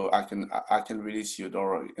problem. So I can release you. Don't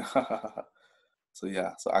worry. So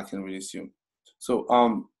yeah. So I can release you. So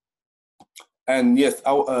and yes,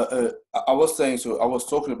 I was saying. So I was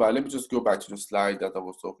talking about. Let me just go back to the slide that I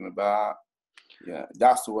was talking about. Yeah,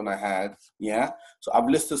 that's the one I had. Yeah. So I've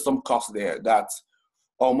listed some costs there. That's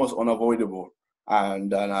almost unavoidable.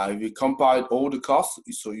 And if you compile all the costs,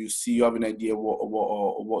 so you have an idea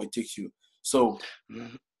what it takes you. So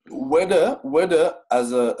whether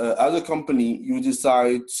as a company you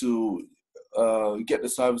decide to get the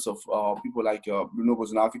service of people like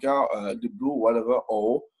renewables in Africa, the blue, whatever,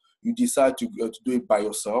 or you decide to do it by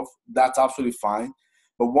yourself, that's absolutely fine.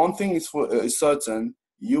 But one thing is certain: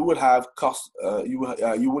 you will have costs. You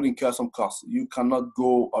will incur some costs. You cannot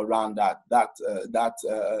go around that. That's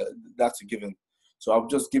a given. So I've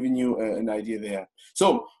just given you an idea there.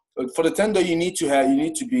 So for the tender, you need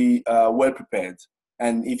to be well prepared.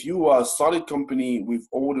 And if you are a solid company with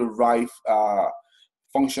all the right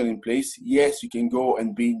function in place, yes, you can go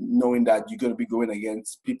and be knowing that you're going to be going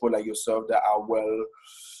against people like yourself that are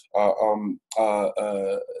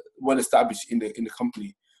well established in the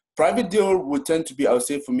company. private deal would tend to be, I would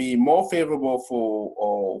say, for me, more favorable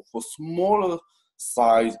for smaller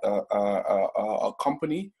size a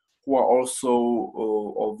company who are also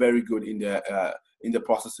are very good in the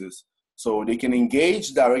processes. So they can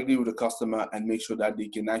engage directly with the customer and make sure that they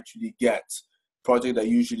can actually get project that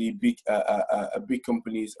usually big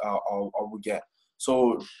companies will get.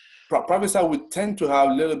 So private side would tend to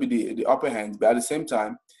have a little bit the upper hand, but at the same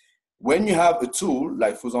time, when you have a tool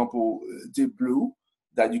like, for example, Deep Blue,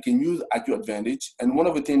 that you can use at your advantage. And one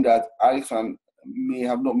of the things that Alexan may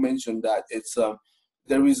have not mentioned, that it's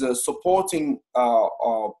there is a supporting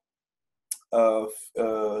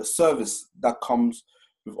service that comes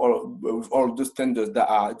with all these tenders that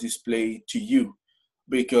are displayed to you.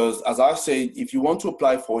 Because as I said, if you want to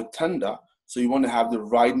apply for a tender, so you want to have the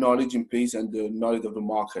right knowledge in place and the knowledge of the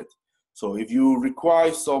market. So if you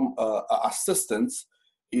require some assistance,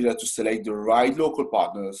 either to select the right local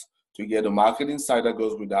partners, to get the market insight that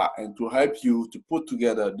goes with that, and to help you to put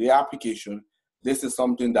together the application, this is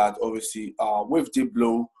something that obviously with Deep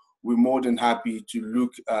Blue, we're more than happy to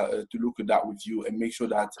look at that with you and make sure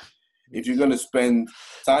that if you're going to spend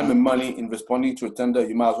time and money in responding to a tender,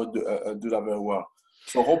 you might as well do that very well.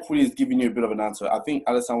 So hopefully it's giving you a bit of an answer. I think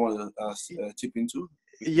Alessandro wants to chip into.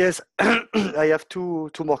 Yes, I have two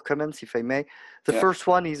more comments, if I may. The first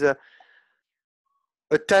one is a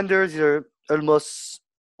tenders are almost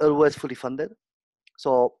always fully funded.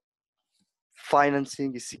 So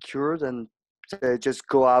financing is secured and just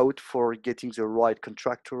go out for getting the right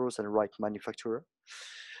contractors and right manufacturer.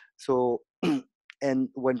 So, and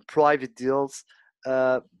when private deals,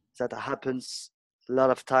 that happens a lot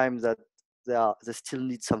of times that they still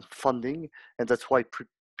need some funding, and that's why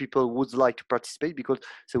people would like to participate, because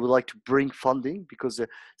they would like to bring funding, because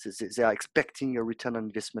they are expecting a return on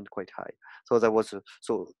investment quite high. So that was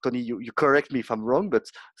so Tony, you correct me if I'm wrong, but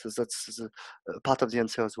so that's part of the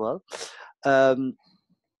answer as well.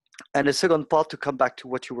 And the second part, to come back to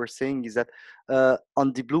what you were saying, is that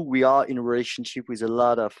on Deep Blue we are in a relationship with a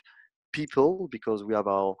lot of people, because we have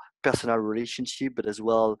our personal relationship, but as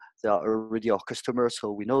well they are already our customers,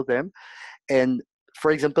 so we know them. And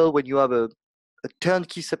for example, when you have a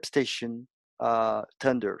turnkey substation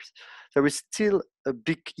tenders, there is still a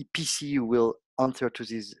big EPC who will answer to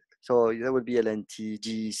this. So there will be L&T,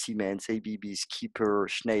 GE, Siemens, ABB, Skipper,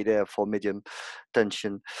 Schneider for medium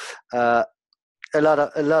tension. A lot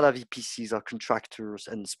of EPCs are contractors,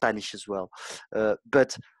 and Spanish as well.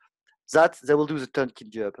 But that they will do the turnkey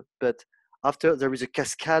job. But after, there is a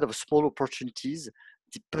cascade of small opportunities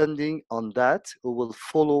depending on that, who will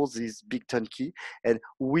follow this big turnkey, and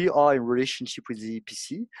we are in relationship with the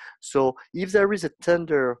EPC. So if there is a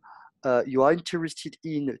tender you are interested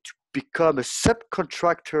in to become a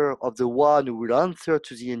subcontractor of the one who will answer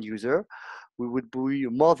to the end user, we would be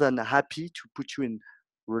more than happy to put you in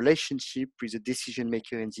relationship with the decision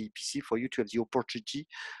maker in the EPC for you to have the opportunity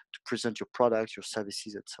to present your products, your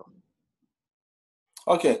services, and so on.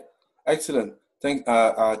 Okay, excellent. Thanks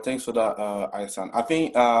for that, Aysan. I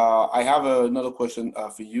think I have another question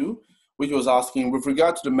for you, which was asking with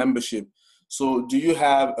regard to the membership. So do you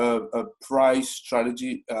have a price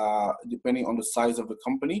strategy depending on the size of the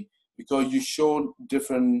company? Because you showed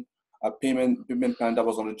different payment plan that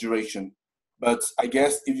was on the duration. But I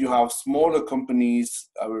guess if you have smaller companies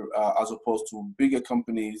as opposed to bigger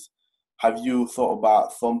companies, have you thought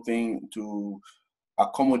about something to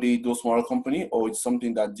accommodate those smaller companies, or it's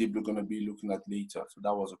something that Deep Blue going to be looking at later? So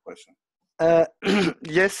that was a question.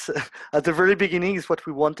 Yes, at the very beginning is what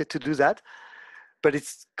we wanted to do that, but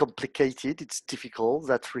it's complicated, it's difficult,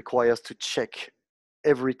 that requires to check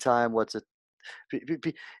every time what's it.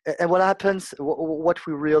 And what happens, what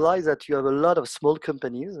we realize, that you have a lot of small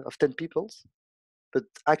companies of 10 people, but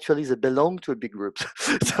actually they belong to a big group.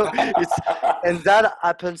 So and that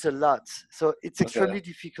happens a lot. So it's extremely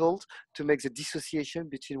difficult to make the dissociation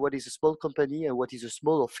between what is a small company and what is a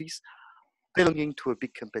small office belonging to a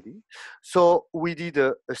big company. So we did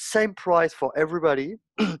a same price for everybody,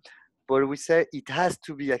 but we say it has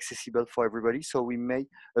to be accessible for everybody. So we made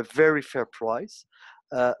a very fair price.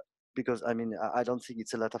 Because I mean, I don't think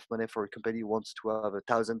it's a lot of money for a company who wants to have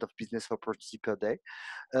 1,000 of business opportunity per day.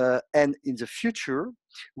 And in the future,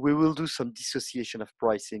 we will do some dissociation of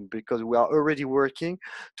pricing, because we are already working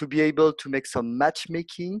to be able to make some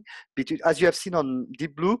matchmaking between, as you have seen on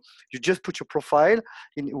Deep Blue, you just put your profile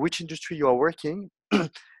in which industry you are working.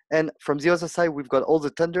 And from the other side, we've got all the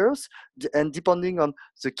tenders, and depending on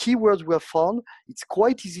the keywords we have found, it's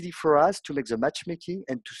quite easy for us to make the matchmaking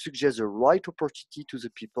and to suggest the right opportunity to the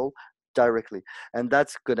people directly. And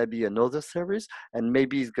that's going to be another service, and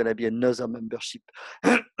maybe it's going to be another membership.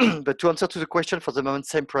 But to answer to the question, for the moment,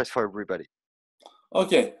 same price for everybody.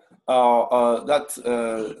 Okay, that's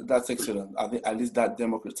excellent. I think at least that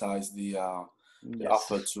democratized the Yes.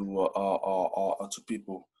 offer to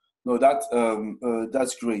people. No,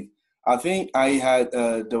 that's great. I think I had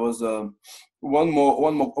there was one more.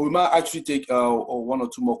 We might actually take one or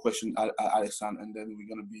two more questions, Alexander, and then we're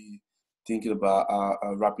gonna be thinking about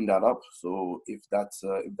wrapping that up. So if that's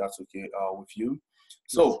okay with you, Yes.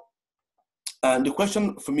 so. And the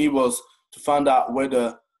question for me was to find out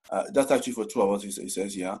whether that's actually for 2 hours. It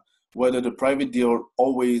says here whether the private deal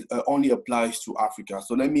always only applies to Africa.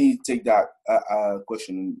 So let me take that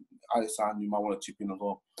question, Alessandro. You might want to chip in as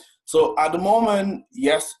well. So at the moment,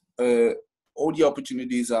 yes, all the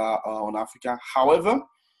opportunities are on Africa. However,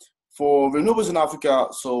 for renewables in Africa,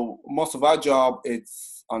 so most of our job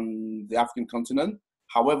it's on the African continent.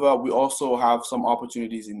 However, we also have some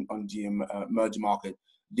opportunities on the emerging market.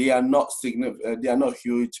 They are not significant. They are not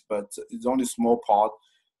huge, but it's only a small part.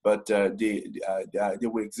 But they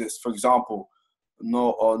will exist. For example,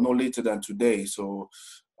 no later than today. So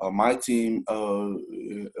my team got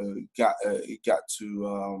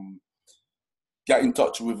to get in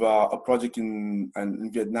touch with a project in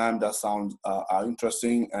Vietnam that sounds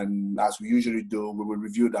interesting. And as we usually do, we will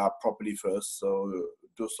review that properly first. So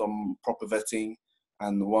do some proper vetting,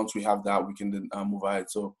 and once we have that, we can then move ahead.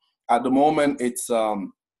 So at the moment, it's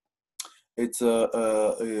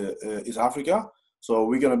Africa. So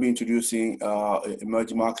we're gonna be introducing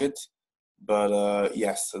emerging markets. But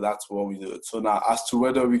yes, so that's what we do. So now, as to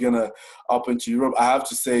whether we're gonna up into Europe, I have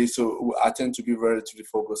to say, so I tend to be relatively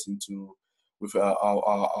focused into with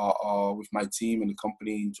my team and the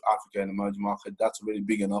company into Africa and emerging market. That's already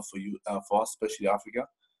big enough for you, for us, especially Africa,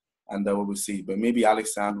 and we will see. But maybe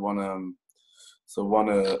Alexander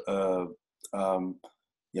um,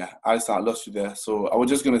 yeah, Alexander, I lost you there. So I was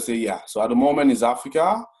just gonna say, yeah. So at the moment is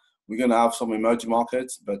Africa. We're gonna have some emerging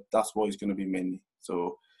markets, but that's what it's gonna be mainly.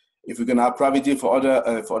 So if we're gonna have private deal for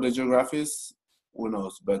other geographies, who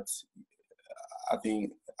knows? But I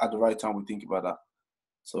think at the right time we think about that.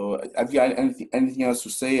 So have you got anything else to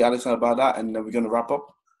say, Alexander, about that? And then we're gonna wrap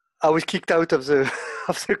up. I was kicked out of the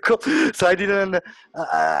of the call, so I didn't.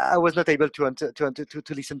 I was not able to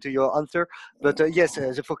listen to your answer. But yes,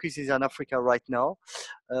 the focus is on Africa right now.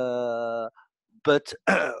 Uh, but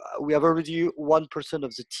we have already 1%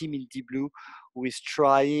 of the team in Deep Blue who is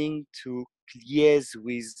trying to liaise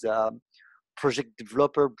with project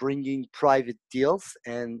developer bringing private deals,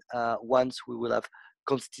 and once we will have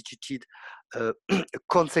constituted a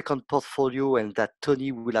consequent portfolio and that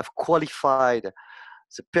Tony will have qualified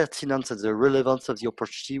the pertinence and the relevance of the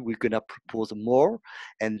opportunity, we're gonna propose more,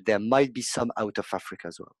 and there might be some out of Africa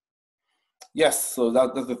as well. Yes, so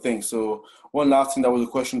that's the thing. So one last thing, that was a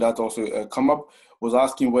question that also come up, was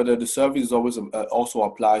asking whether the service always also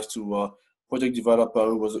applies to project developer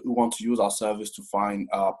who want to use our service to find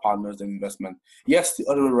partners and investment. Yes, the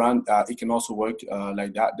other way around, it can also work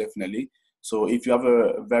like that, definitely. So if you have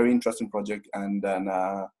a very interesting project and then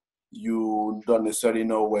you don't necessarily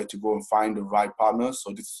know where to go and find the right partners,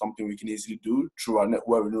 so this is something we can easily do through our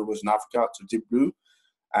network renewables in Africa to Deep Blue.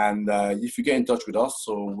 And if you get in touch with us,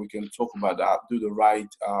 so we can talk about that, do the right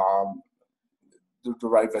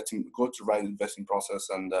vetting, go to the right investing process,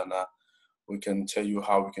 and then we can tell you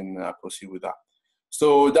how we can proceed with that.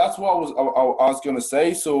 So that's what I was going to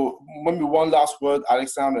say. So maybe one last word,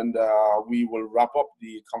 Alexander, and we will wrap up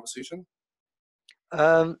the conversation.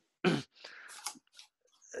 Um,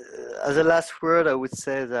 as a last word, I would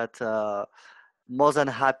say that more than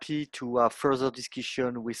happy to have further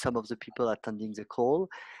discussion with some of the people attending the call.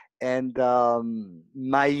 And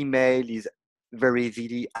my email is very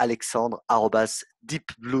easily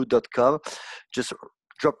alexandre@deepblue.com. Just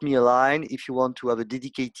drop me a line. If you want to have a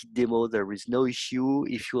dedicated demo, there is no issue.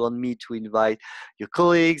 If you want me to invite your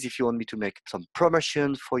colleagues, if you want me to make some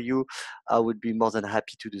promotion for you, I would be more than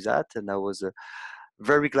happy to do that. And I was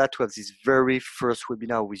very glad to have this very first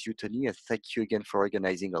webinar with you, Tony. And thank you again for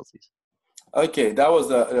organizing all this. Okay, that was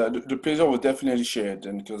the pleasure was definitely shared,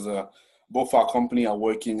 and because both our company are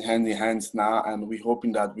working hand in hand now, and we're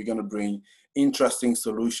hoping that we're going to bring interesting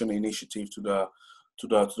solution initiative to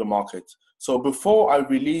the market. So before I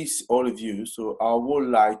release all of you, so I would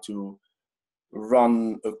like to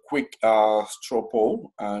run a quick straw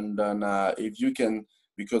poll, and then if you can,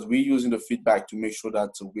 because we're using the feedback to make sure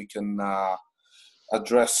that we can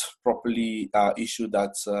address properly issue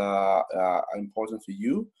that's important for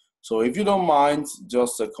you. So if you don't mind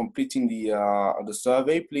just completing the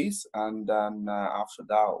survey, please, and then after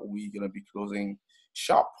that we're gonna be closing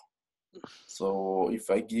shop. So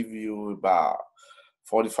if I give you about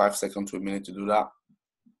 45 seconds to a minute to do that,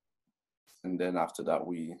 and then after that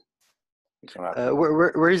we it can happen.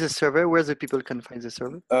 Where is the server? Where the people can find the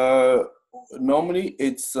server? Normally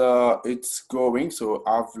it's going, so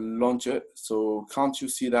I've launched it. So can't you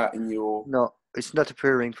see that in your? No, it's not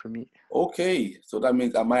appearing for me. Okay, so that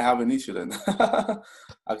means I might have an issue then.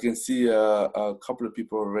 I can see a couple of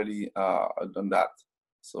people already done that.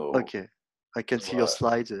 So Okay, I can see your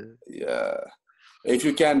slides. yeah, if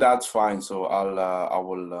you can, that's fine. So I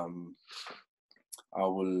will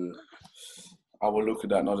look at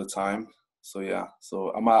that another time. So yeah,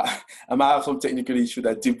 so I might have some technical issue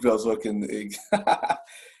that Deep Bell's working.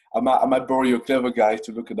 I might borrow your clever guy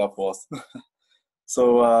to look at that for us.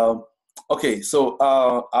 So okay, so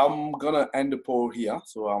I'm gonna end the poll here.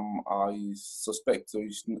 So I suspect so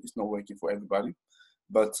it's not working for everybody,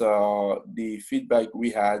 but the feedback we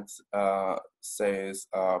had says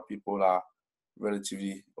people are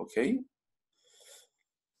relatively okay,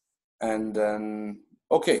 and then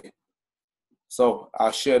okay. So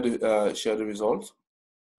I'll share the results,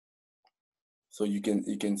 so you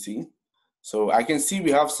can see. So I can see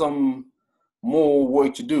we have some more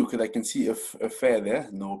work to do because I can see a fair there,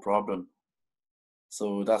 no problem.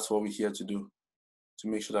 So that's what we're here to do, to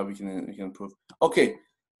make sure that we can improve. Okay,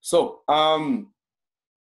 so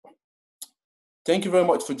thank you very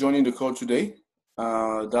much for joining the call today.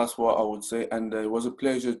 That's what I would say, and it was a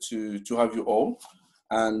pleasure to have you all.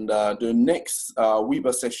 And the next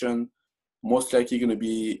WiBA session most likely going to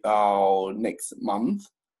be next month,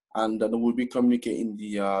 and then we'll be communicating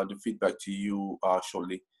the feedback to you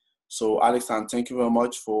shortly. So Alexandre, thank you very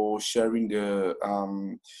much for sharing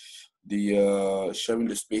sharing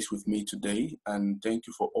the space with me today, and thank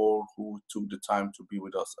you for all who took the time to be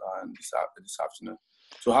with us this afternoon.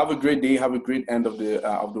 So have a great day, have a great end of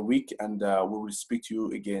the week, and we will speak to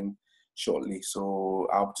you again shortly. So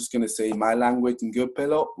I'm just going to say my language in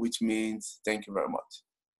Gopelo, which means thank you very much.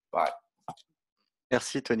 Bye.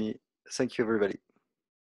 Merci, Tony. Thank you, everybody.